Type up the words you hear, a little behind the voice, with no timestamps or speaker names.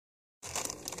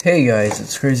Hey guys,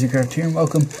 it's CrazyCraft here and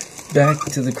welcome back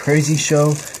to the Crazy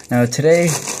Show. Now today,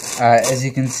 as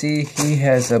you can see, he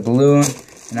has a balloon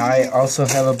and I also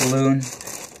have a balloon.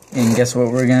 And guess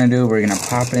what we're gonna do? We're gonna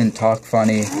pop it and talk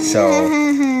funny. So,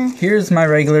 here's my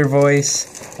regular voice.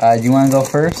 Do you wanna go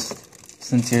first?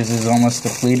 Since yours is almost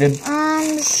depleted?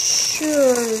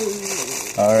 Sure.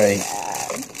 Alright.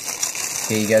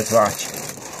 Okay, you guys watch.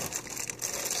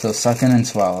 So suck in and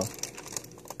swallow.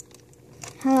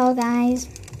 Hello, guys.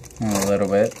 A little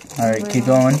bit. Alright, keep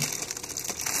going.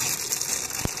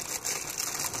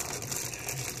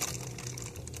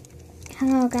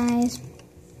 Hello, guys.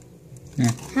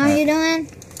 Yeah. How are you doing?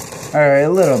 Alright, a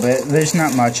little bit. There's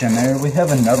not much in there. We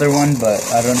have another one, but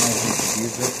I don't know if we could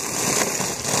use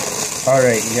it.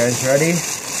 Alright, you guys ready?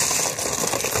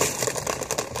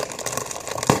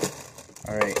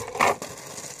 Alright.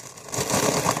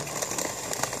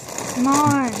 Come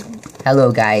on.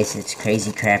 Hello guys, it's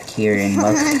CrazyCraft here and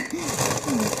welcome.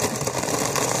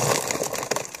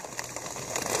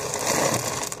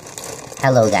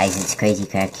 Hello guys, it's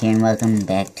CrazyCraft here and welcome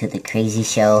back to the Crazy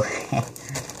Show.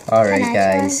 Alright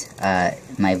guys,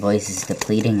 my voice is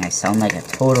depleting. I sound like a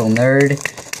total nerd.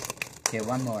 Okay,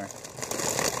 one more.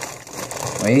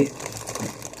 Wait.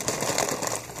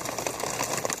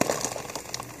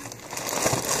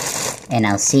 And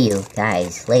I'll see you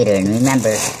guys later, and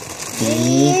remember,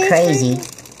 be crazy.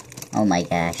 Oh my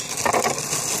gosh.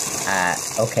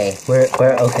 Okay, we're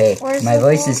okay. My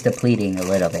voice is depleting a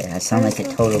little bit. I sound like a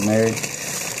total nerd.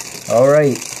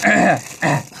 Alright.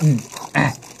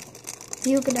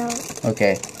 You go.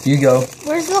 Okay, you go.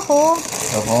 Where's the hole?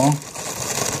 The hole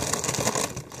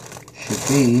should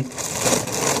be.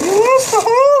 You lost the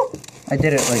hole? I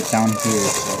did it like down here,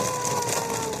 so.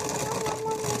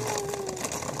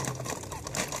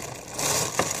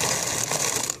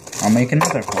 I'll make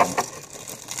another hole.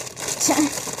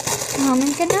 I'll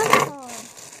make another hole.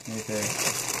 Okay.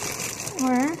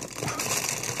 Where?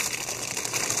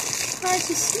 Hard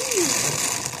to see.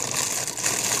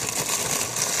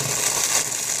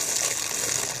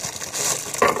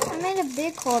 I made a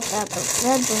big hole with that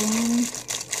red balloon.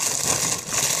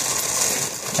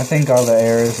 I think all the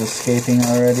air is escaping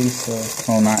already, so.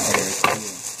 Oh, not air.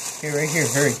 Here, right here,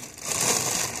 hurry.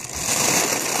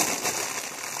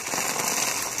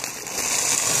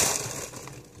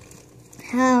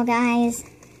 Hello, guys.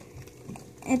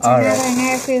 It's All another right.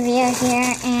 Nerf review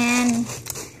here, and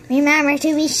remember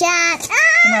to be shot.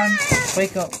 Come on,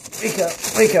 wake up, wake up,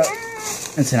 wake up.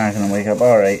 It's not gonna wake up.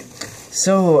 All right.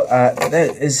 So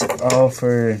that is all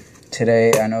for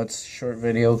today. I know it's a short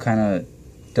video, kind of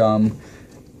dumb.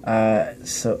 I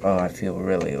feel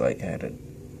really lightheaded.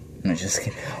 No, just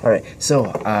kidding. All right.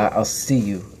 So I'll see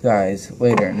you guys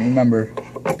later, and remember,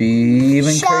 be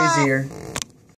even crazier.